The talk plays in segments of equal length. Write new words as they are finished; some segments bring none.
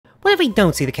What if we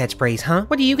don't see the catchphrase, huh?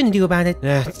 What are you gonna do about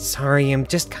it? Sorry, I'm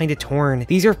just kinda torn.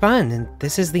 These are fun, and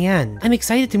this is the end. I'm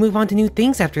excited to move on to new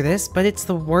things after this, but it's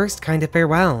the worst kind of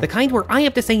farewell. The kind where I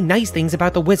have to say nice things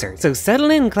about the wizard. So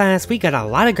settle in, class, we got a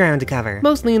lot of ground to cover.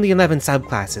 Mostly in the 11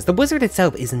 subclasses, the wizard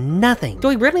itself is nothing. Do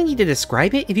I really need to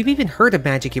describe it? If you've even heard of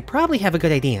magic, you probably have a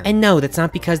good idea. And no, that's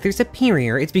not because they're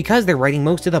superior, it's because they're writing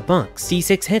most of the books.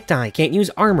 D6 hit die, can't use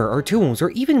armor or tools or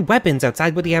even weapons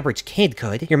outside what the average kid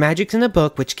could. Your magic's in a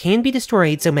book which can be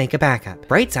destroyed, so make a backup.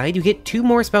 Bright side, you get 2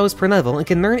 more spells per level and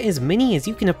can learn as many as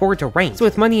you can afford to rank. So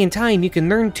with money and time, you can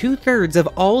learn 2/3 of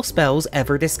all spells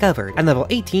ever discovered. At level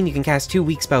 18, you can cast 2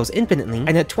 weak spells infinitely,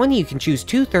 and at 20, you can choose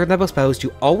 2 third-level spells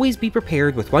to always be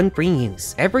prepared with 1 free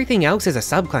use. Everything else is a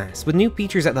subclass, with new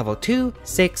features at level 2,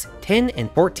 6, 10,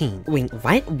 and 14. Wait,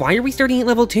 what? Why are we starting at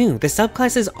level 2? The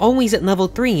subclass is always at level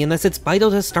 3 unless it's vital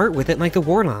to start with it like the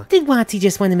Warlock. Did WotC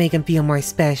just want to make him feel more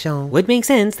special? Would make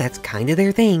sense, that's kinda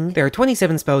their thing. There are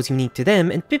 27 spells unique to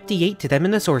them and 58 to them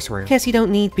in the Sorcerer. Guess you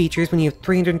don't need features when you have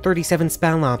 337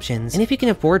 spell options. And if you can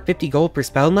afford 50 gold per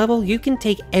spell level, you can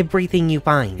take everything you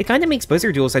find. It kinda makes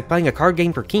Blizzard duels like playing a card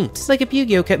game for keeps. Like if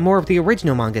Yu-Gi-Oh kept more of the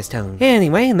original manga's tone.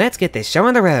 Anyway, let's get this show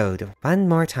on the road. One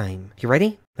more time. You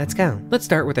ready? Let's go. Let's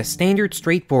start with a standard,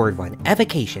 straightforward one,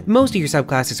 Evocation. Most of your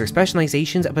subclasses are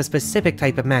specializations of a specific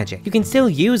type of magic. You can still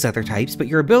use other types, but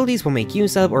your abilities will make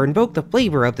use of or invoke the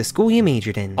flavor of the school you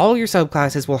majored in. All your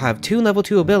subclasses will have 2 level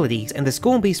 2 abilities, and the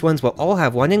school-based ones will all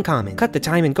have one in common. Cut the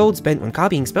time and gold spent when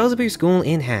copying spells of your school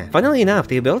in half. Funnily enough,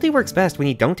 the ability works best when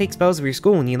you don't take spells of your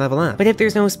school when you level up. But if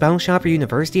there's no spell shop or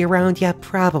university around, you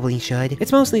probably should.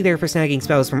 It's mostly there for snagging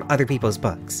spells from other people's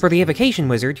books. For the Evocation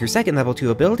Wizard, your second level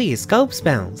 2 ability is Sculpt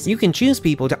Spells. You can choose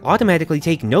people to automatically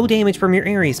take no damage from your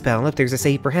area spell if there's a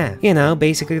save per half. You know,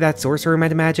 basically that sorcerer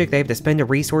meta magic they have to spend a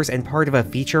resource and part of a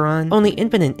feature on, only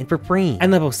infinite and for free. At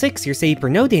level 6, your save for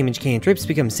no damage cantrips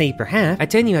become save per half. At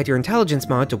 10, you add your intelligence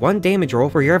mod to 1 damage roll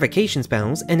for your evocation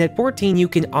spells, and at 14, you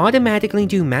can automatically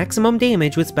do maximum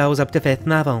damage with spells up to 5th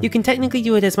level. You can technically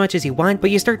do it as much as you want,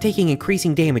 but you start taking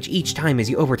increasing damage each time as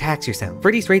you overtax yourself.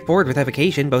 Pretty straightforward with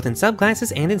evocation, both in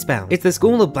subclasses and in spells. It's the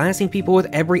school of blasting people with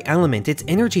every element, it's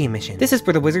energy emission. This is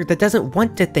for the wizard that doesn't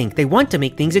want to think, they want to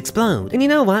make things explode. And you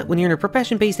know what? When you're in a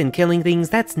profession based in killing things,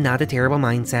 that's not a terrible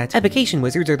mindset. Evocation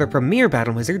wizards are the premier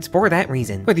battle wizards for that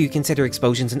reason. Whether you consider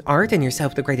explosions an art and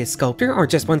yourself the greatest sculptor, or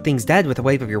just want things dead with a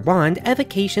wave of your wand,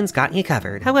 Evocation's got you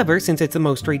covered. However, since it's the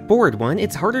most straightforward one,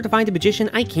 it's harder to find a magician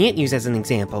I can't use as an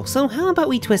example, so how about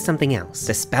we twist something else?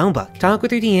 The spellbook. Talk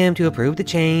with your DM to approve the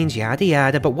change, yada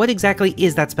yada, but what exactly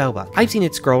is that spellbook? I've seen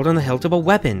it scrolled on the hilt of a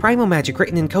weapon, primal magic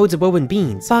written in codes of woven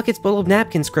beans, pockets full of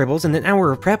napkin scribbles, and an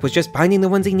hour of prep was just binding the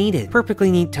ones he needed. Perfectly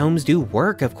neat tomes do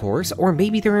work, of course, or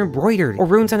maybe they're embroidered, or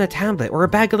runes on a tablet, or a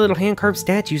bag of little hand-carved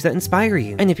statues that inspire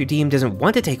you. And if your DM doesn't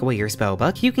want to take away your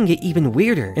spellbook, you can get even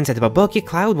weirder. Instead of a book, you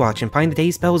cloud watch and find the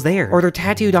day's spells there, or they're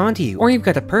tattooed onto you, or you've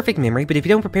got a perfect memory, but if you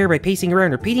don't prepare by pacing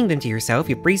around repeating them to yourself,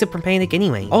 you freeze up from panic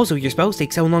anyway. Also, your spells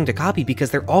take so long to copy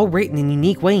because they're all written in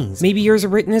unique ways. Maybe yours are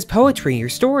written as poetry, or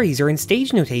stories, or in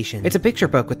stage notation. It's a picture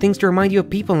book with things to remind you of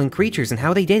people and creatures and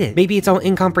how they did it. Maybe it's all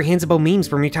incomprehensible memes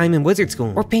from your time in wizard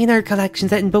school, or fan art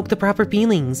collections that invoke the proper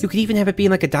feelings. You could even have it be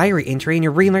like a diary entry and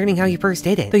you're relearning how you first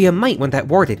did it, though you might want that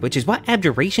warded, which is what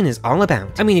Abjuration is all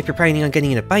about. I mean, if you're planning on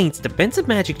getting into fights, defensive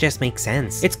magic just makes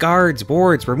sense. It's guards,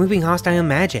 wards, removing hostile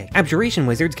magic. Abjuration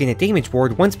wizards gain a damage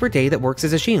ward once per day that works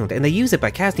as a shield, and they use it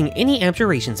by casting any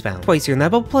Abjuration spell, twice your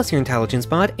level plus your intelligence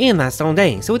mod, and lasts all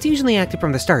day, so it's usually active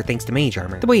from the start thanks to mage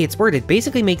armor. The way it's worded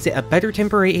basically makes it a better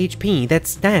temporary HP that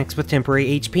stacks with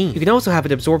temporary HP. You can also have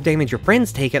it absorb damage your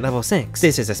friends take at level 6.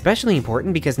 This is especially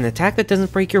important because an attack that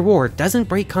doesn't break your ward doesn't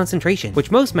break concentration,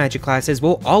 which most magic classes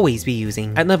will always be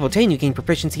using. At level 10, you gain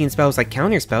proficiency in spells like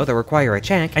Counterspell that require a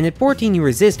check, and at 14, you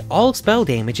resist all spell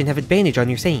damage and have advantage on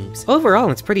your saves.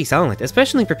 Overall, it's pretty solid,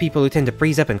 especially for people who tend to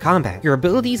freeze up in combat. Your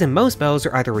abilities and most spells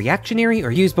are either reactionary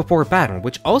or used before battle,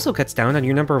 which also cuts down on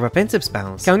your number of offensive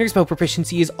spells. Counterspell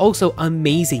proficiency is also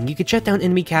amazing. You can shut down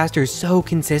enemy casters so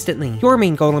consistently. Your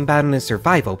main goal in battle is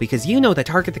survival, because you know that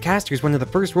target the caster is one of the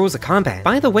first rules of combat.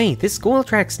 By the way, this school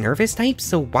attracts nervous types,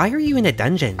 so why are you in a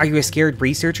dungeon? Are you a scared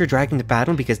researcher dragged into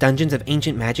battle because dungeons have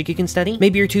ancient magic you can study?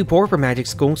 Maybe you're too poor for magic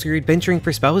school, so you're adventuring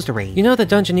for spells to raid. You know that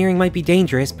dungeoneering might be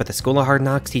dangerous, but the School of Hard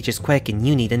Knocks teaches quick and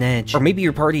you need an edge. Or maybe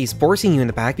your party is forcing you in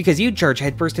the back because you charge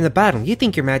headfirst in the battle. You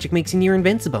think your magic makes you near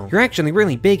invincible. You're actually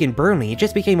really big and burly. You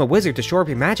just became a wizard to shore up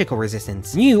your magical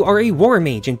resistance. You are a war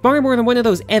mage and far more than one of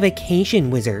those evocation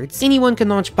wizards. Anyone can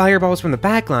launch fireball fireballs from the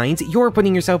back lines, you're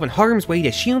putting yourself in harm's way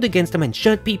to shield against them and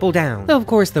shut people down. Though of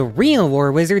course the real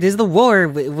war wizard is the war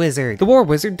wizard. The war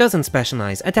wizard doesn't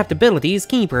specialize. Adaptability is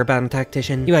key for a battle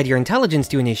tactician. You add your intelligence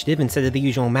to initiative instead of the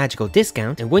usual magical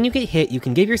discount, and when you get hit, you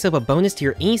can give yourself a bonus to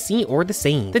your AC or the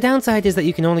save. The downside is that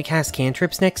you can only cast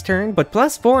cantrips next turn, but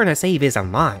 +4 on a save is a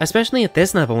lot, especially at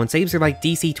this level when saves are like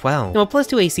DC 12. Now,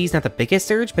 +2 AC is not the biggest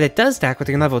surge, but it does stack with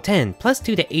your level 10,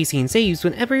 +2 to AC and saves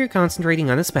whenever you're concentrating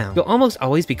on a spell. You'll almost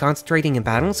always be concentrating in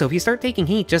battle, so if you start taking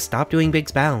heat, just stop doing big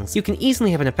spells. You can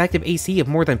easily have an effective AC of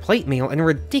more than plate mail and a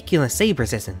ridiculous save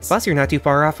resistance. Plus, you're not too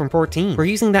far off from 14, where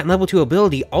using that level 2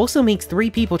 ability also makes 3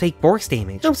 people take burst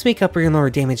damage. Helps make up for your lower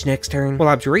damage next turn. While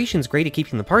Abjuration's great at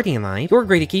keeping the party alive, you're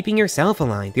great at keeping yourself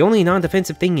alive. The only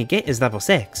non-defensive thing you get is level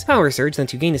 6. Power Surge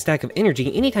lets you gain a stack of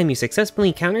energy anytime you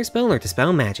successfully counterspell or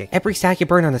dispel magic. Every stack you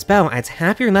burn on a spell adds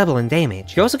half your level in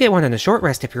damage. You also get one on a short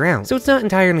rest if you're out, so it's not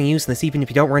entirely useless even if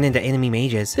you don't run into enemy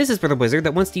mages. This is for the wizard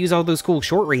that wants to use all those cool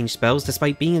short-range spells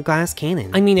despite being a glass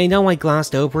cannon. I mean, I know I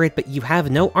glossed over it, but you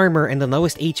have no armor and the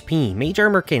lowest HP. Mage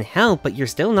armor can help, but you're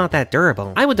still not that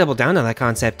durable. I would double down on that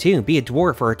concept too, be a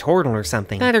dwarf or a turtle or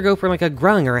something. That or go for like a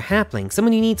grung or a halfling,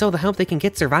 someone who needs all the help they can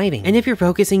get surviving. And if you're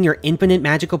focusing your infinite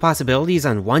magical possibilities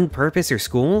on one purpose or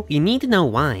school, you need to know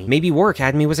why. Maybe War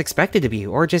Academy was expected of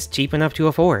you, or just cheap enough to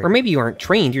afford. Or maybe you aren't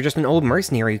trained, you're just an old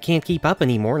mercenary who can't keep up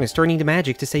anymore and is turning to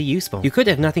magic to stay useful. You could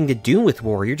have nothing to do with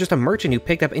war, you're just a merchant who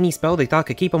picked up any spell they thought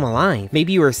could keep them alive.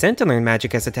 Maybe you were sent to learn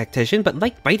magic as a tactician, but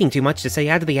liked biting too much to stay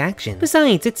out of the action.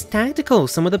 Besides, it's tactical,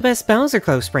 some of the best spells are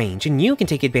close range, and you can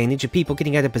take advantage of people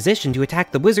getting out of position to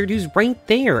attack the wizard who's right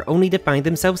there, only to find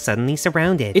themselves suddenly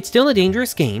surrounded. It's still a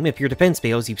dangerous game. If your defense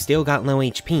fails, you've still got low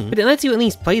HP, but it lets you at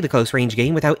least play the close range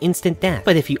game without instant death.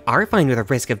 But if you are fine with a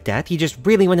risk of death, you just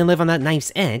really want to live on that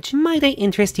knife's edge, might I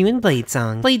interest you in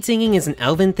Bladesong? Bladesinging is an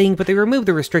elven thing, but they remove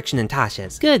the restriction in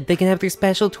Tasha's. Good, they can have their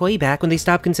special toy back when they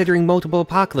stop considering multiple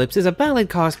apocalypses a valid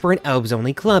cost for an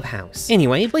elves-only clubhouse.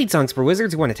 Anyway, Bladesong's for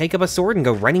wizards who want to take up a sword and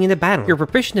go running into battle. You're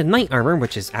proficient in knight armor,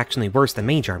 which is actually worse than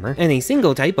mage armor, and a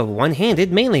single type of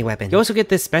one-handed melee weapon. You also get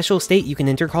this special state you can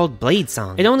enter called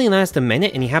Bladesong. It only lasts a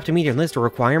minute and you have to meet a list of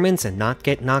requirements and not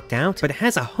get knocked out, but it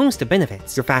has a host of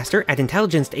benefits. You're faster, add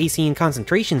intelligence to AC and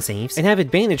concentration saves, and have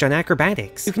advantage on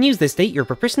acrobatics. You can use this state your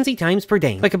proficiency times per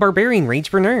day, like a barbarian rage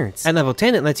for nerds. At level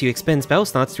 10 it lets you expend spell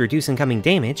slots to reduce incoming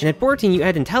damage, and at 14 you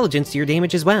add intelligence to your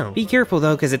damage as well. Be careful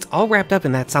though, cause it's all wrapped up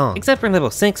in that song. Except for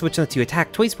level 6, which lets you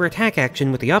attack twice per attack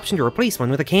action with the option to replace one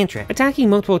with a cantrip. Attacking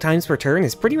multiple times per turn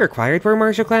is pretty required for a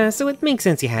martial class, so it makes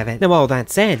sense you have it. Now all that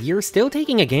said, you're still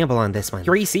taking a gamble on this one.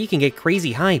 Your AC can get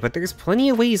crazy high, but there's plenty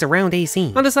of ways around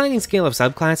AC. On the sliding scale of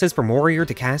subclasses from warrior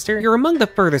to caster, you're among the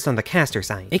furthest on the caster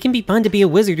side. It can be fun to be a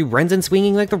wizard who runs and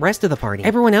swinging like the rest of the party.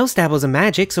 Everyone else dabbles in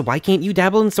magic, so why can't you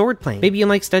dabble in swordplay? Maybe you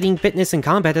like studying fitness and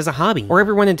combat as a hobby, or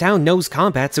everyone in town knows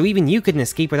combat, so even you couldn't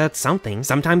escape without something.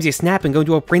 Sometimes you snap and go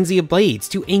into a frenzy of blades,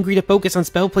 too angry to focus on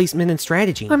spell placement and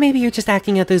strategy. Or maybe you're just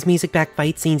acting out those music-backed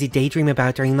fight scenes you daydream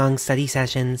about during long study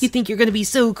sessions. You think you're gonna be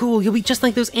so cool, you'll be just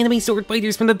like those anime sword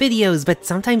fighters from the videos, but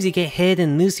sometimes you get hit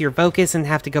and lose your focus and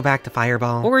have to go back to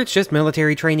Fireball. Or it's just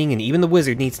military training and even the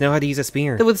wizard needs to know how to use a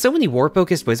spear. Though with so many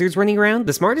war-focused wizards running around,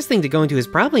 the smartest thing to go into is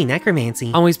probably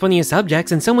Necromancy. Always plenty of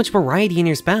subjects and so much variety in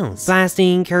your spells.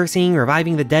 Blasting, cursing,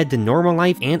 reviving the dead to normal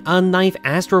life and unknife,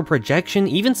 astral projection,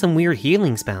 even some weird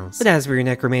healing spells. But as for your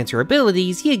Necromancer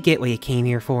abilities, you get what you came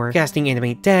here for. Casting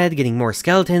Animate Dead, getting more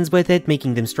skeletons with it,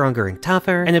 making them stronger and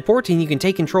tougher, and at 14 you can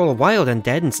take control of wild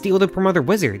undead and steal them from other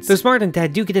wizards. So smart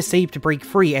undead do get a save to break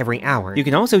free every hour. You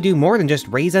can also do more than just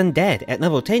raise undead. At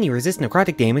level 10 you resist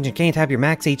necrotic damage and can't have your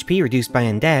max HP reduced by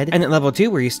undead, and at level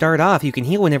 2 where you start off you can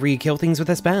heal whenever you kill things with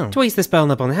a spell. Twice the spell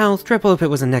level in health, triple if it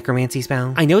was a necromancy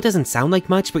spell. I know it doesn't sound like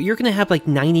much, but you're gonna have like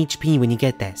 9 HP when you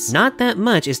get this. Not that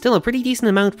much is still a pretty decent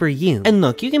amount for you. And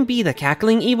look, you can be the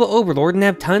cackling evil overlord and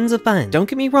have tons of fun. Don't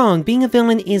get me wrong, being a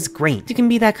villain is great. You can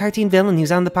be that cartoon villain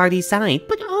who's on the party's side,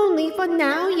 but only for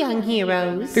now, young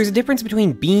heroes. There's a difference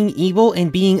between being evil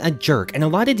and being a jerk, and a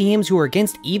lot of DMs who are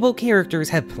against evil characters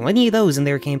have plenty of those in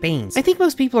their campaigns. I think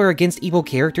most people are against evil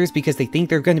characters because they think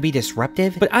they're going to be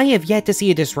disruptive, but I have yet to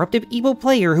see a disruptive evil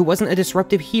player who wasn't a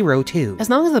disruptive hero too. As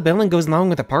long as the villain goes along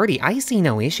with the party, I see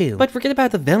no issue. But forget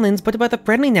about the villains, but about the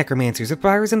friendly necromancers with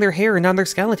flowers in their hair and on their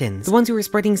skeletons. The ones who are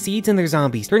spreading seeds in their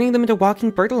zombies, turning them into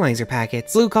walking fertilizer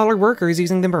packets. Blue-collar workers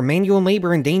using them for manual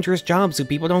labor and dangerous jobs so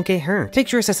people don't get hurt.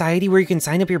 Picture a society society where you can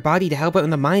sign up your body to help out in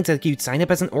the mines like you'd sign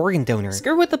up as an organ donor.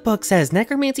 Screw what the book says,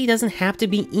 necromancy doesn't have to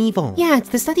be evil. Yeah, it's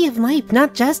the study of life,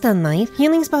 not just on life.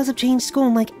 Healing spells have changed school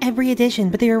in like every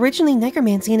edition, but they were originally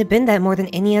necromancy and have been that more than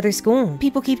any other school.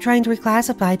 People keep trying to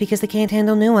reclassify because they can't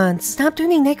handle nuance. Stop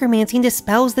turning necromancy into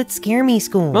spells that scare me,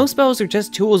 school. Most spells are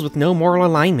just tools with no moral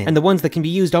alignment, and the ones that can be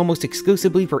used almost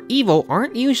exclusively for evil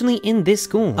aren't usually in this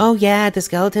school. Oh yeah, the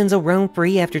skeletons will roam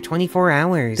free after 24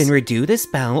 hours. Then redo the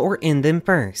spell or end them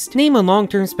first. Name a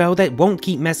long-term spell that won't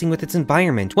keep messing with its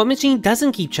environment. What machine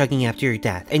doesn't keep chugging after your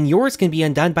death? And yours can be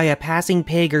undone by a passing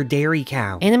pig or dairy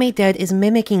cow. Animate dead is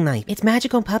mimicking life. It's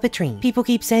magical puppetry. People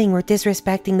keep saying we're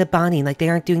disrespecting the body like they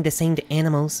aren't doing the same to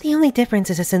animals. The only difference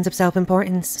is a sense of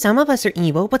self-importance. Some of us are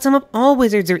evil, but some of all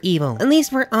wizards are evil. At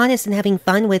least we're honest and having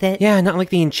fun with it. Yeah, not like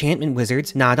the enchantment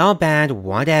wizards. Not all bad,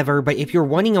 whatever, but if you're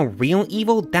wanting a real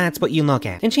evil, that's what you look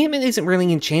at. Enchantment isn't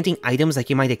really enchanting items like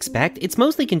you might expect, it's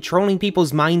mostly controlling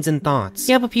people's minds and thoughts.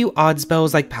 You have a few odd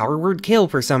spells like Power Word Kill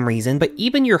for some reason, but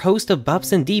even your host of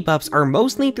buffs and debuffs are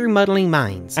mostly through muddling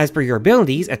minds. As for your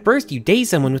abilities, at first you daze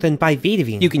someone within 5 feet of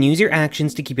you. You can use your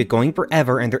actions to keep it going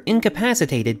forever and they're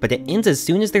incapacitated, but it ends as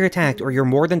soon as they're attacked or you're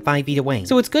more than 5 feet away.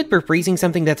 So it's good for freezing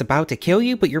something that's about to kill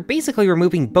you, but you're basically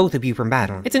removing both of you from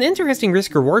battle. It's an interesting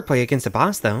risk-reward play against a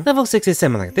boss though. Level 6 is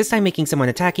similar, this time making someone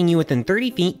attacking you within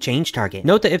 30 feet change target.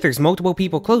 Note that if there's multiple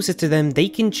people closest to them, they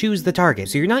can choose the target,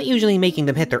 so you're not usually making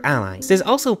them hit their allies. This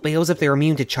also fails if they're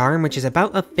immune to charm, which is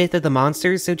about a fifth of the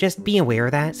monsters, so just be aware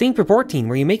of that. Same for 14,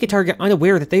 where you make a target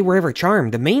unaware that they were ever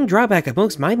charmed, the main drawback of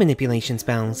most mind manipulation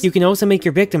spells. You can also make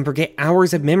your victim forget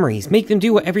hours of memories, make them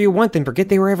do whatever you want then forget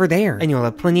they were ever there, and you'll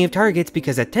have plenty of targets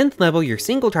because at 10th level your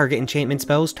single target enchantment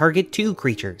spells target 2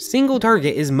 creatures. Single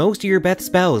target is most of your best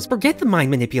spells. Forget the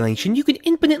mind manipulation, you could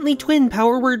infinitely twin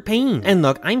Power Word Pain. And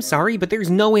look, I'm sorry, but there's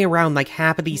no way around like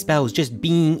half of these spells just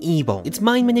being evil. It's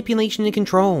mind manipulation and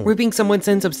control. Ripping someone's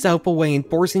sense of self away and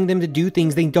forcing them to do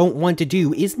things they don't want to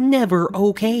do is never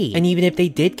okay. And even if they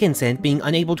did consent, being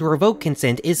unable to revoke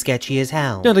consent is sketchy as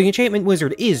hell. Now the enchantment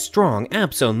wizard is strong,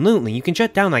 absolutely. You can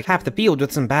shut down like half the field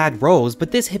with some bad rolls,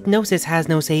 but this hypnosis has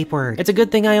no safe word. It's a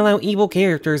good thing I allow evil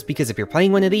characters because if you're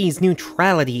playing one of these,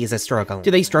 neutrality is a struggle.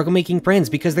 Do they struggle making friends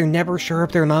because they're never sure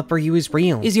if their love for you is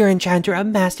real? Is your enchanter a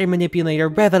master manipulator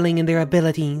reveling in their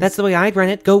abilities? That's the way I'd run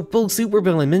it. Go full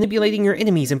supervillain, manipulating your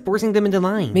enemies and forcing them into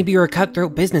line. Maybe you're a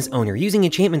cutthroat business owner, using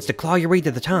enchantments to claw your way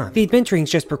to the top. The adventuring's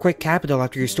just for quick capital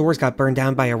after your stores got burned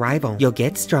down by a rival. You'll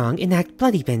get strong, enact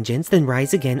bloody vengeance, then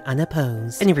rise again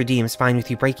unopposed. And if your DM's fine with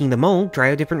you breaking the mold,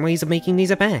 try out different ways of making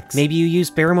these effects. Maybe you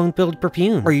use pheromone-filled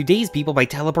perfume, or you daze people by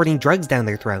teleporting drugs down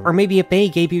their throat. Or maybe a fae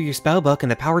gave you your spellbook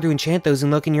and the power to enchant those who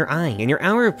look in your eye, and your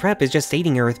hour of prep is just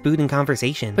sating her with food and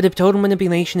conversation. But if total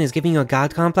manipulation is giving you a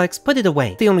god complex, put it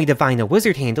away. The only divine a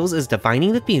wizard handles is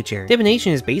divining the future.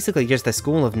 Divination is basically just the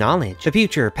school of knowledge. The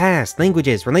future, past,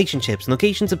 languages, relationships,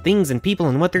 locations of things and people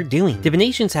and what they're doing.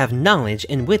 Divinations have knowledge,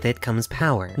 and with it comes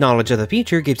power. Knowledge of the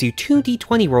future gives you 2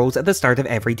 d20 rolls at the start of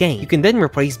every day. You can then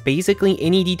replace basically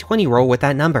any d20 roll with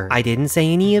that number. I didn't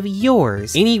say any of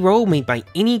yours. Any roll made by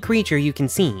any creature you can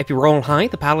see. If you roll high,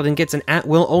 the paladin gets an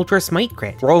at-will ultra smite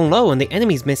crit. Roll low and the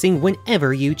enemy's missing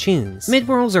whenever you choose. Mid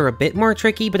rolls are a bit more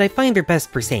tricky, but I find they're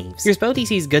best for saves. Your spell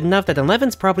DC is good enough that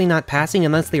 11's probably not passing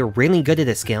unless they're really good at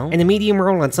a skill, and a medium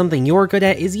roll on something you're good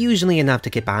at is usually enough to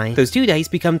get by. Those 2 dice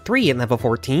become 3 at level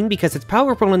 14 because it's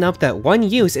powerful enough that one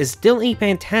use is still a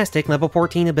fantastic level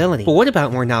 14 ability. But what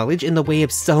about more knowledge in the way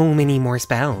of so many more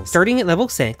spells? Starting at level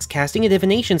 6, casting a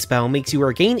divination spell makes you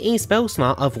regain a spell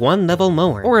slot of 1 level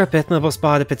lower, or a 5th level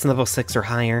spot if it's level 6 or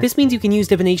higher. This means you can use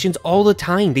divinations all the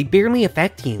time, they barely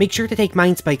affect you. Make sure to take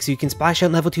Mind Spike so you can splash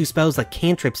out level 2 spells like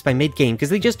cantrips by mid-game because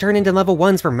they just turn into level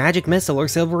 1s for Magic Missile or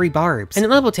Silvery Barbs. And at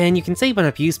level 10 you can save on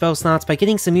a few spell slots by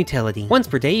getting some utility. Once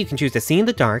per day you can choose to see in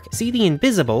the dark, see the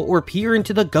invisible, or peer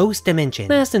into the ghost dimension.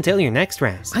 Last until your next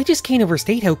rest. I just can't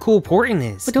overstate how cool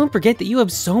Portent is. But don't forget that you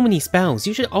have so many spells,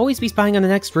 you should always be spying on the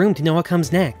next room to know what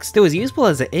comes next. Though as useful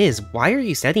as it is, why are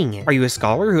you studying it? Are you a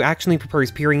scholar who actually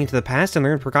prefers peering into the past and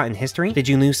learn forgotten history? Did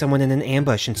you lose someone in an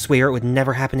ambush and swear it would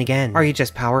never happen again? Are you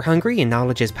just power hungry and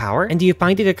knowledge is power? And do you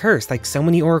find it a curse like so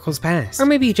many oracles past? Or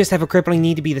maybe you just have a crippling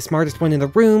need to be the smartest one in the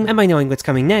room, and by knowing what's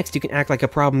coming next you can act like a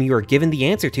problem you are given the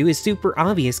answer to is super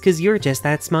obvious because you're just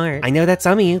that smart. I know that's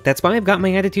some of you, that's why I've got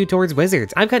my attitude towards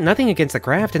wizards. I've got nothing against the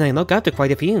craft and I look up to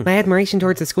quite a few. My admiration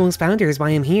towards the school's founder is why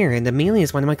I'm here, and Amelia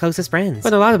is one of my closest friends.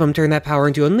 But a lot of them turn that power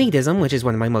into elitism, which is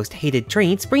one of my most hated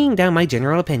traits, bringing down my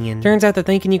general opinion. Turns out that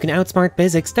thinking you can outsmart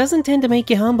physics doesn't tend to make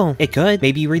you humble. It could.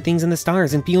 Maybe you read things in the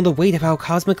stars and feel the weight of how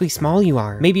cosmically small you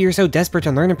are. Maybe you're so desperate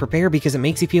to learn and prepare because it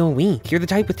makes you feel weak. You're the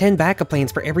type with 10 backup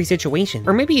plans for every situation.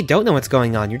 Or maybe you don't know what's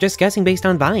going on, you're just guessing based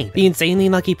on vibes. alive. The insanely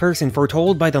lucky person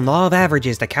foretold by the law of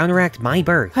averages to counteract my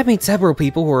birth. I've made several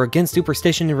people who are against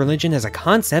superstition and religion as a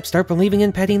concept start believing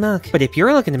in petty luck. But if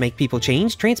you're looking to make people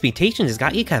change, Transmutation has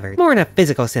got you covered. More in a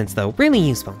physical sense though, really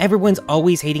useful. Everyone's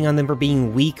always hating on them for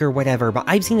being weak or whatever, but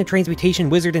I've seen a Transmutation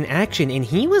wizard in action and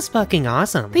he was fucking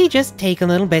awesome. They just take a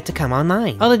little bit to come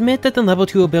online. I'll admit that the level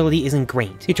 2 ability isn't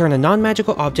great. You turn a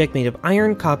non-magical object made of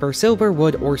iron, copper, silver,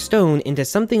 wood, or stone into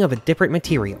something of a different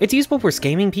material. It's useful for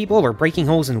scamming people or breaking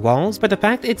holes in walls, but the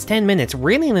fact that it's 10 minutes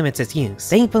really limits its use.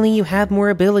 Thankfully, you have more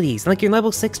abilities, like your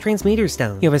level 6 Transmuter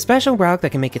Stone. You have a special rock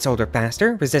that can make it solder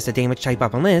faster, resist a damage type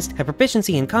off a list, have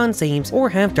proficiency in con saves, or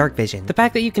have dark vision. The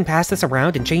fact that you can pass this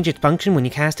around and change its function when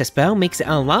you cast a spell makes it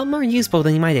a lot more useful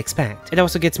than you might expect. It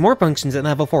also gets more functions at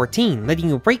level 14, letting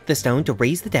you break the stone to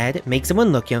raise the dead, make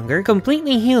someone look younger,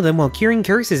 completely heal them while curing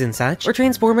curses and such, or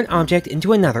transform an object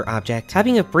into another object.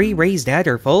 Having a free raise dead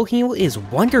or full heal is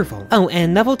wonderful. Oh,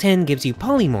 and level 10 gives you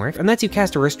polymorph and lets you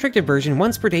cast a restricted version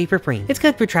once per day for free. It's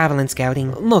good for travel and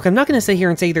scouting. Look, I'm not gonna sit here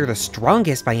and say they're the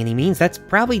strongest by any means, that's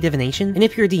probably Divination, and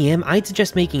if you're a DM, I'd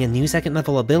suggest making a new second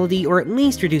level ability or at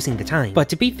least reducing the time. But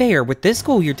to be fair, with this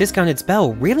school, your discounted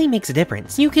spell really makes a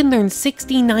difference. You can learn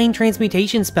 69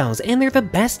 transmutation spells, and they're the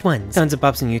best ones. Tons of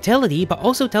buffs in utility, but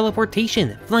also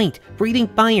teleportation, flight, breathing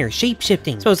fire,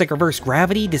 shape-shifting, spells like reverse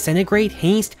gravity, disintegrate,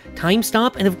 haste, time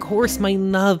stop, and of course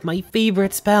my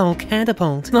favorite spell,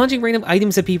 catapult. Launching random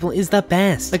items at people is the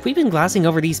best. Like, we've been glossing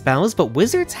over these spells, but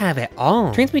wizards have it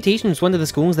all. Transmutation is one of the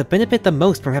schools that benefit the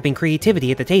most from having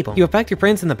creativity at the table. You affect your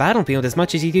friends in the battlefield as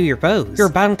much as you do your foes. You're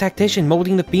a battle tactician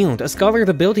molding the field, a scholar of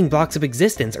the building blocks of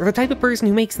existence, or the type of person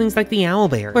who makes things like the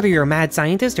owlbear. Whether you're a mad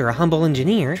scientist or a humble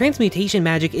engineer, transmutation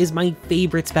magic is my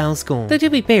favorite spell school. Though to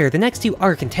be fair, the next two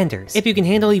are contenders. If you can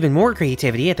handle even more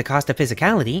creativity at the cost of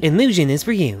physicality, illusion is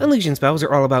for you. Illusion spells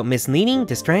are all about misleading,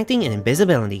 distracting, and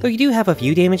invisibility. Though you do have a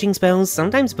few damaging spells,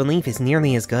 sometimes belief is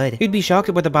nearly as good. You'd be shocked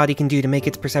at what the body can do to make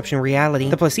its perception reality.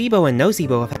 The placebo and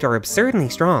nocebo effect are absurdly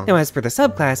strong. Now, as for the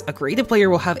subclass, a creative player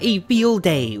will have a field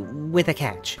day with a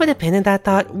catch. Put a pin in that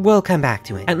thought, we'll come back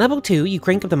to it. At level 2, you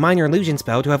crank up the minor illusion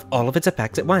spell to have all of its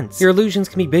effects at once. Your illusions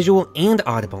can be visual and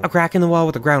audible. A crack in the wall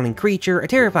with a growling creature, a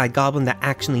terrified goblin that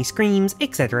actually screams,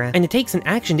 etc. And it takes an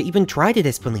action to even try to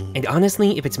disbelieve. And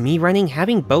honestly, if it's me running,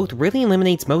 having both really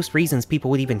eliminates most reasons people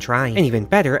would even try. And even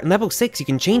better, at level 6 you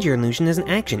can change your illusion as an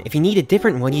action. If you need a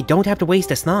different one, you don't have to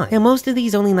waste a slot. Now most of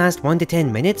these only last 1 to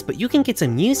 10 minutes, but you can get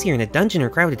some use here in a dungeon or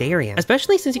crowded area.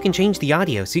 Especially since you can change the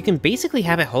audio, so you can basically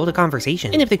have it hold a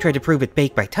conversation. And if they try to prove it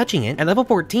fake by touching it, at level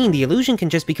 14 the illusion can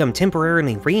just become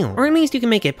temporarily real. Or at least you can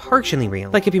make it partially real.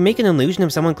 Like if you make an illusion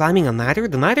of someone climbing a ladder,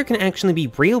 the ladder can actually be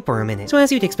real for a minute. So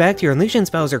as you'd expect, your illusion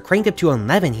spells are cranked up to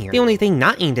 11 here. The only thing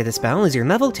not aimed at a spell is your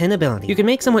level 10 ability. You can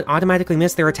make someone automatically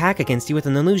miss their attack against you with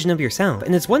an illusion of yourself,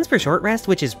 and it's once for short rest,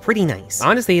 which is pretty nice.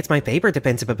 Honestly, it's my favorite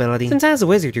defensive ability, since as a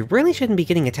wizard, you really shouldn't be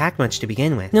getting attacked much to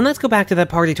begin with. Now let's go back to that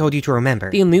part I told you to remember.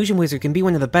 The illusion wizard can be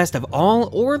one of the best of all,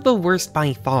 or the worst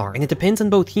by far, and it depends on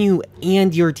both you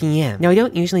and your DM. Now I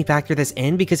don't usually factor this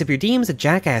in, because if your DM's a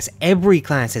jackass, every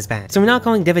class is bad. So we're not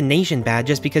calling divination bad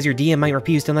just because your DM might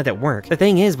refuse to let it work. The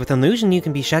thing is, with illusion you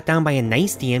can be shut down by a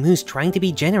nice DM who's trying to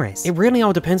be generous. It really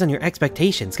all depends on your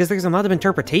expectations, because there's a lot of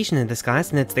interpretation in this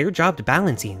class and it's their job to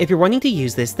balance you. If you're wanting to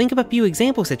use this, think of a few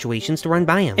example situations to run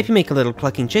by them. If you make a little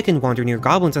plucking chicken wander near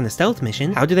goblins on a stealth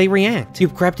mission, how do they react?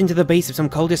 You've crept into the base of some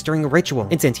cultist during a ritual,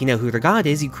 and since you know who the god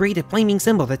is, you create a flaming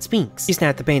symbol that speaks. You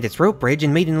snapped the bandit's rope bridge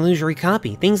and made an illusory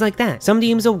copy, things like that. Some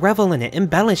DMs will revel in it,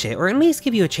 embellish it, or at least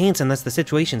give you a chance unless the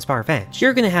situation's far-fetched.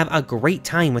 You're gonna have a great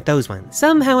time with those ones.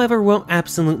 Some, however, will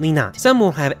absolutely not. Some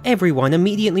will have everyone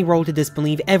immediately roll to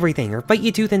disbelieve everything or fight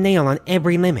you tooth and nail on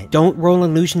every limit. Don't roll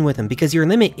illusion with them, because your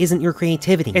limit isn't your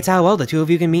creativity. It's how well the two of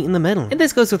you can meet in the middle. And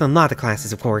this goes with a lot of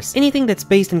classes, of course. Anything that's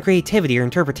based in creativity or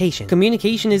interpretation.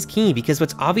 Communication is key, because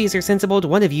what's obvious or sensible to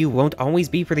one of you won't always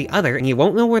be for the other, and you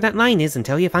won't know where that line is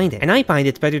until you find it. And I find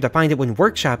it's better to find it when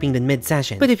workshopping than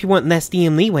mid-session. But if you want less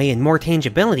DM leeway and more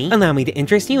tangibility, allow me to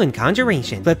interest you in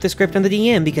Conjuration. Flip the script on the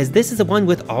DM, because this is the one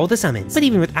with all the summons. But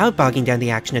even without bogging down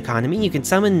the action economy, you can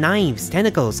summon knives,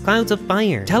 tentacles, clouds of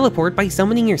fire, teleport by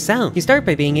summoning yourself. You start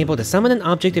by being able to summon an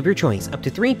object of your choice, up to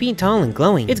 3 feet tall and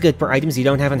glowing. It's good for items you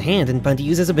don't have on hand and fun to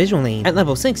use as a visual aid. At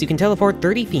level 6, you can teleport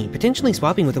 30 feet, potentially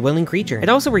swapping with a willing creature. It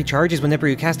also recharges whenever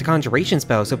you cast a Conjuration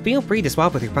spell, so feel free to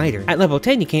swap with your fighter. At level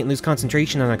 10, you can't lose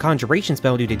concentration on a Conjuration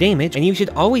spell due to damage, and you should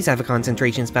always have a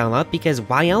concentration spell up, because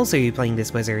why else are you playing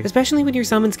this wizard? Especially when your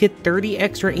summons get 30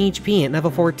 extra HP at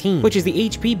level 14, which is the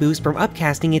HP boost from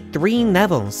upcasting at 3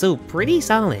 levels, so pretty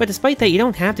solid. But despite that, you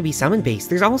don't have to be summon based.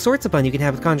 There's all sorts of fun you can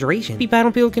have with Conjuration. Be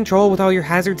battlefield control with all your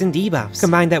hazards and debuffs.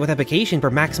 Combine that with Evocation for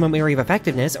maximum area of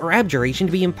effectiveness, or Abjuration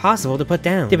to be be impossible to put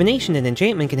down. Divination and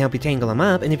Enchantment can help you tangle them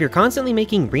up, and if you're constantly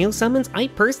making real summons, I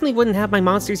personally wouldn't have my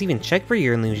monsters even check for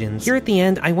your illusions. Here at the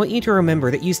end, I want you to remember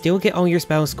that you still get all your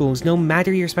spell schools no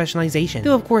matter your specialization,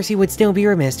 though of course you would still be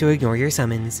remiss to ignore your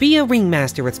summons. Be a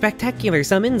ringmaster with spectacular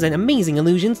summons and amazing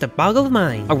illusions to boggle the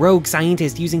mind. A rogue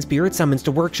scientist using spirit summons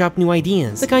to workshop new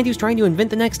ideas, the kind who's trying to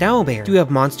invent the next owlbear. Do you have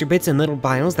monster bits and little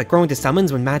vials that grow into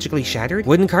summons when magically shattered?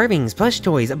 Wooden carvings, plush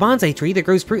toys, a bonsai tree that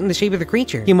grows fruit in the shape of the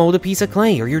creature. You mold a piece of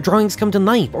clay, or your drawings come to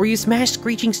life, or you smash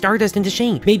screeching stardust into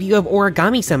shape. Maybe you have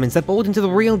origami summons that mold into the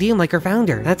real deal like our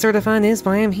founder. That sort of fun is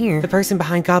why I'm here. The person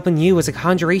behind Goblin U was a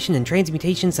Conjuration and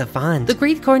Transmutation savant, the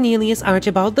great Cornelius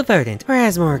Archibald the Verdant, or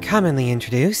as more commonly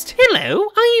introduced, hello,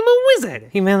 I am a wizard!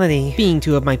 Humility. Being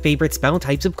two of my favorite spell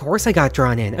types, of course I got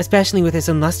drawn in, especially with his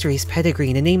illustrious pedigree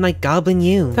and a name like Goblin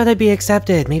U. Thought I'd be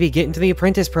accepted, maybe get into the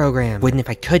apprentice program. Wouldn't if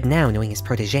I could now, knowing his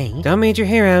protege. Don't major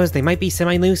heroes, they might be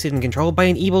semi-lucid and controlled by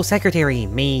an evil secretary,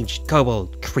 mage,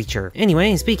 kobold, creature.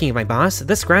 Anyway, speaking of my boss,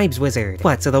 the Scribes wizard.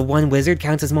 What, so the one wizard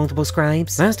counts as multiple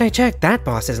scribes? Last I checked, that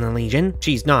boss isn't a legion.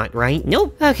 She's not, right?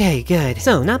 Nope. Okay, good.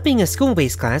 So, not being a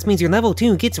school-based class means your level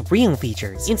 2 gets real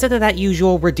features, instead of that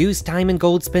usual reduced time and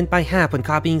gold spent by half when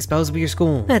copying spells of your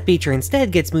school. That feature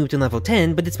instead gets moved to level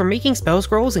 10, but it's for making spell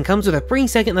scrolls and comes with a free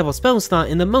second level spell slot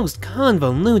in the most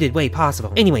convoluted way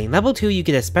possible. Anyway, level 2 you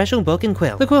get a special book and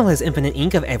quill. The quill has infinite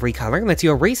ink of every color, lets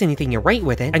you erase anything you write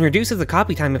with it, and reduces the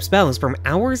copy time of spells from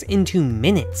hours into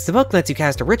minutes. The book lets you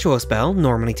cast a ritual spell,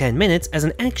 normally 10 minutes, as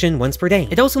an action once per day.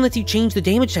 It also lets you change the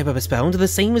damage type of a spell into the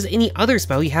same as any other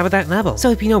spell you have at that level.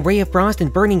 So if you know Ray of Frost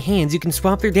and Burning Hands, you can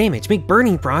swap their damage, make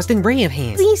Burning Frost and Ray of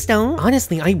Hands. Please don't.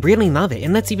 Honestly, I really love it,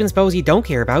 and lets even spells you don't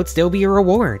care about still be a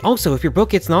reward. Also, if your book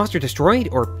gets lost or destroyed,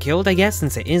 or killed I guess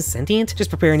since it is sentient, just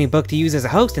prepare a new book to use as a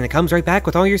host and it comes right back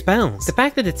with all your spells. The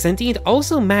fact that it's sentient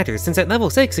also matters, since at level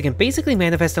 6 it can basically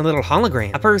manifest a little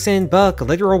hologram. A person, book, a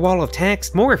literal wall of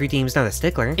text, more if your team's not a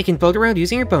stickler. It can float around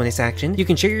using your bonus action, you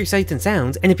can share your sights and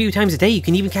sounds, and a few times a day you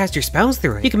can even cast your spells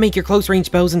through it. You can make your close range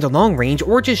spells into long range,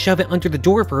 or just shove it under the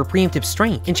door for a preemptive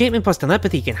strike. Enchantment plus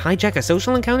telepathy can hijack a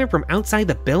social encounter from outside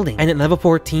the building. And at level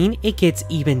 14, it gets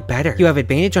even better. You have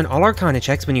advantage on all Arcana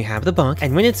checks when you have the book,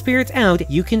 and when it spirits out,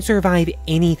 you can survive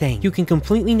anything. You can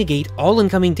completely negate all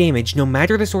incoming damage no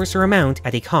matter the source or amount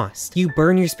at a cost. You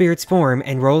burn your spirit's form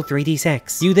and roll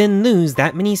 3d6. You then lose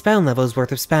that many spell levels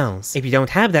worth of spells. If you don't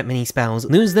have that many spells,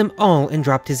 lose them all and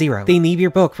drop to 0. They leave your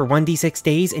book for 1d6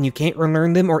 days and you can't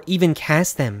relearn them or even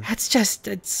cast them. That's just,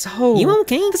 it's so... You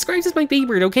okay? The Scribes is my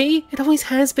favorite, okay? It always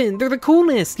has been. They're the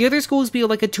coolest. The other schools feel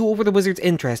like a tool for the wizard's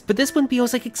interest, but this one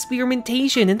feels like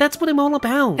experimentation, and that's what I'm all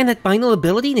about. And that final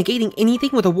ability, negating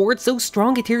anything with a ward so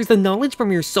strong it tears the knowledge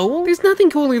from your soul? There's nothing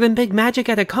cooler than big magic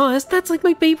at a cost. That's like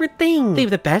my favorite thing. They have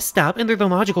the best stuff, and they're the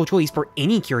logical choice for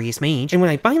any curious mage. And when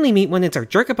I finally meet one, it's our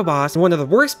jerk up a boss, and one of the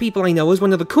worst people I know is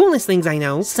one of the coolest things I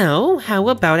know. So, how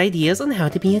about ideas on how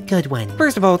to be a good one?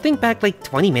 First of all, think back like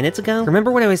 20 minutes ago.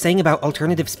 Remember what I was saying about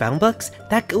alternative spell books?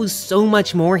 That goes so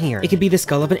much more here. It could be the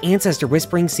skull of an ancestor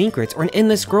whispering secrets, or an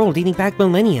endless scroll dating back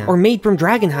millennia, or made from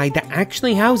dragonhide that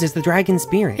actually houses the dragon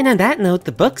spirit. And on that note,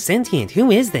 the book's sentient.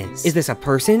 Who is this? Is this a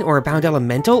person, or a bound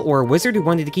elemental, or a wizard who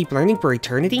wanted to keep learning for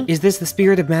eternity? Is this the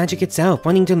spirit of magic itself,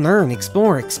 wanting to learn,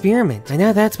 explore, experiment? I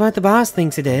know that's what the boss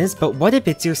thinks it is, but what if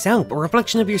it's yourself, a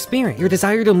reflection of your spirit, your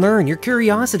desire to learn, your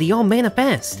curiosity all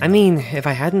manifest? I mean, if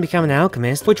I hadn't become an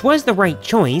alchemist, which was the right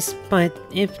choice, but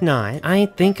if not, I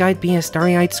think I'd be a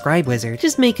starry-eyed scribe wizard,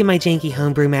 just making my janky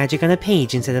homebrew magic on a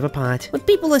page instead of a pot. When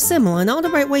people are similar in all the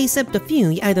right ways except a few,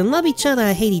 you either love each other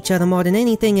or hate each other more than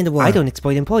anything in the world. I don't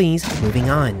exploit employees. Moving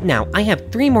on. Now, I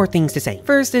have 3 more things to say.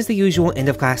 First is the usual end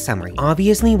of class summary.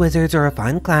 Obviously, wizards are a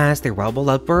fun class, they're well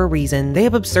beloved for a reason. They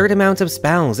have absurd amounts of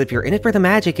spells. If you're in it for the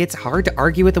magic, it's hard to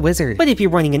argue with the wizard. But if you're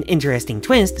running an interesting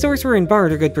twist, sorcerer and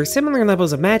bard are good for similar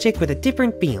levels of magic with a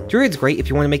different feel. Druid's great if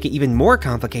you want to make it even more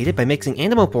complicated by mixing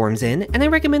animal forms in, and I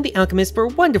recommend the alchemist for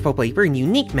a wonderful flavor and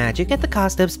unique magic at the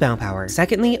cost of spell power.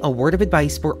 Secondly, a word of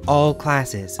advice for all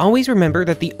classes. Always remember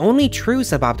that the only true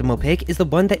suboptimal pick is the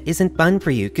one that isn't fun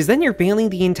for you, because then you're failing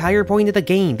the entire point of the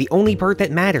game, the only part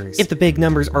that matters. If the big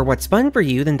numbers are what's fun for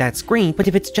you, then that's great, but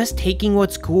if it's just taking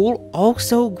what's cool,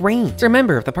 also great.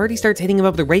 Remember, if the party starts hitting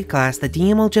above the rate class, the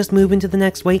DM will just move into the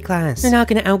next weight class. They're not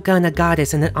gonna outgun a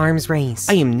goddess in an arms race.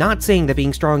 I am not saying that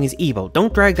being strong is evil,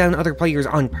 don't drag down other players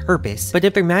on purpose, but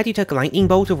if they're mad you took a lightning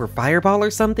bolt over fireball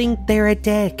or something, they're a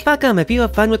dick. Fuck them, if you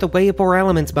have fun with the Way of 4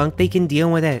 Elements bunk, they can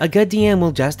deal with it. A good DM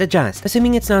will just adjust,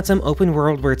 assuming it's not some open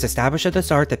world where it's established at the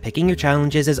start that picking your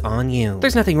challenges is on you.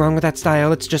 There's nothing wrong with that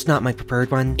style, it's just not my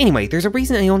preferred one. Anyway, there's a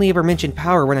reason I only ever mentioned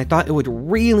power when I thought it would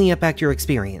really affect your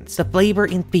experience. The flavor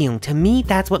and feel, to me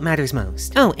that's what matters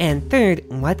most. Oh, and third,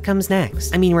 what comes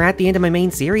next? I mean, we're at the end of my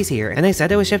main series here, and I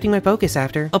said I was shifting my focus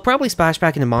after. I'll probably splash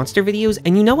back into monster videos,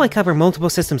 and you know I cover multiple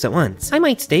systems at once. I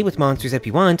might stay with monsters if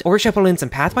you want, or shuffle in some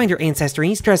Pathfinder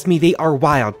ancestries. Trust me, they are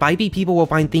wild. 5e people will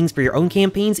find things for your own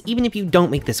campaigns, even if you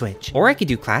don't make the switch. Or I could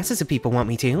do classes if people want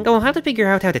me to, though I'll have to figure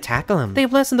out how to tackle them. They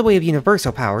have less in the way of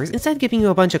universal powers, instead giving you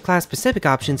a bunch of class-specific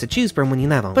options to choose from when you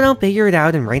level. But I'll figure it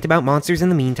out and rant about monsters in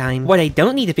the meantime. What I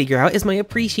don't need to figure out is my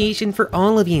appreciation for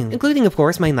all of you, including of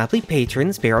course my lovely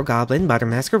patrons, Feral Goblin, Butter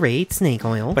Masquerade, Snake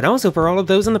Oil, but also for all of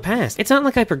those in the past. It's not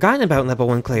like I've forgotten about Level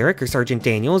 1 Cleric or Sergeant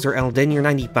Daniels or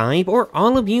Eldenier95 or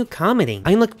all of you commenting.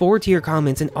 I look forward to your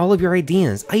comments and all of your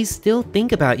ideas. I still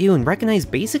think about you and recognize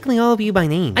basically all of you by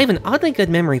name. I have an oddly good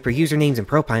memory for usernames and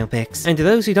profile pics. And to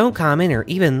those who don't comment or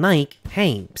even like,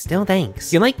 hey, still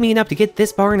thanks. You like me enough to get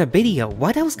this far in a video,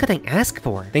 what else could I ask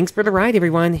for? Thanks for the ride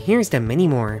everyone, here's to many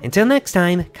more. Until next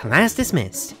time, class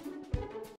dismissed.